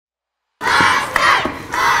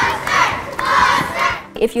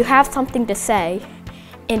If you have something to say,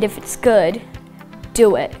 and if it's good,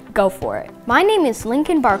 do it. Go for it. My name is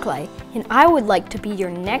Lincoln Barclay, and I would like to be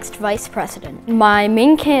your next vice president. My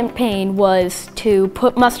main campaign was to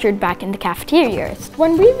put mustard back into cafeterias.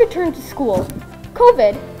 When we returned to school,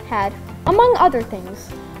 COVID had, among other things,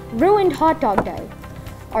 ruined hot dog day.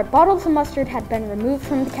 Our bottles of mustard had been removed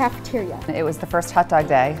from the cafeteria. It was the first hot dog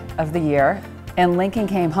day of the year, and Lincoln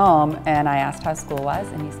came home and I asked how school was,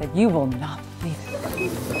 and he said, "You will not believe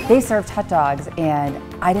it. They served hot dogs and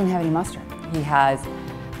I didn't have any mustard." He has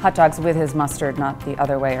hot dogs with his mustard, not the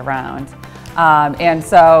other way around. And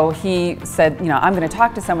so he said, I'm going to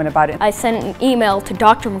talk to someone about it. I sent an email to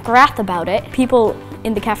Dr. McGrath about it. People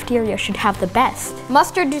in the cafeteria should have the best.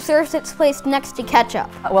 Mustard deserves its place next to ketchup.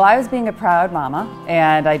 Well, I was being a proud mama,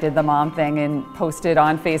 and I did the mom thing and posted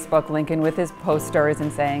on Facebook Lincoln with his posters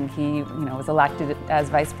and saying he was elected as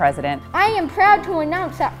vice president. I am proud to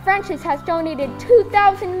announce that French's has donated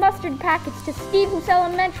 2,000 mustard packets to Stevens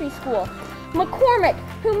Elementary School. McCormick,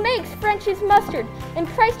 who makes French's mustard, and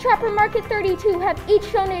Price Chopper Market 32 have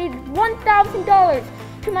each donated $1,000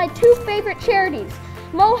 to my two favorite charities,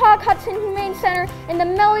 Mohawk Hudson Humane Center and the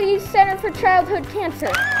Melodies Center for Childhood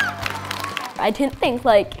Cancer. I didn't think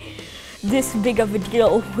this big of a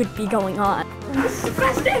deal would be going on. This is the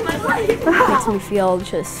best day of my life! It makes me feel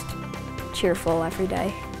just cheerful every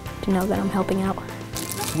day to know that I'm helping out.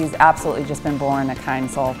 He's absolutely just been born a kind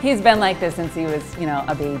soul. He's been like this since he was,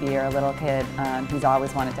 a baby or a little kid. He's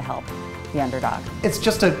always wanted to help the underdog. It's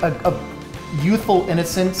just a youthful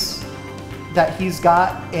innocence that he's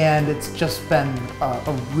got, and it's just been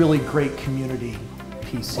a really great community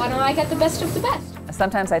piece. Why don't I get the best of the best?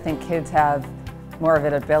 Sometimes I think kids have more of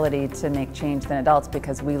an ability to make change than adults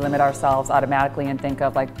because we limit ourselves automatically and think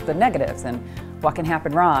of the negatives and what can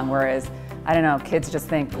happen wrong, whereas I don't know, kids just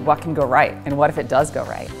think, what can go right, and what if it does go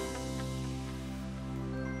right?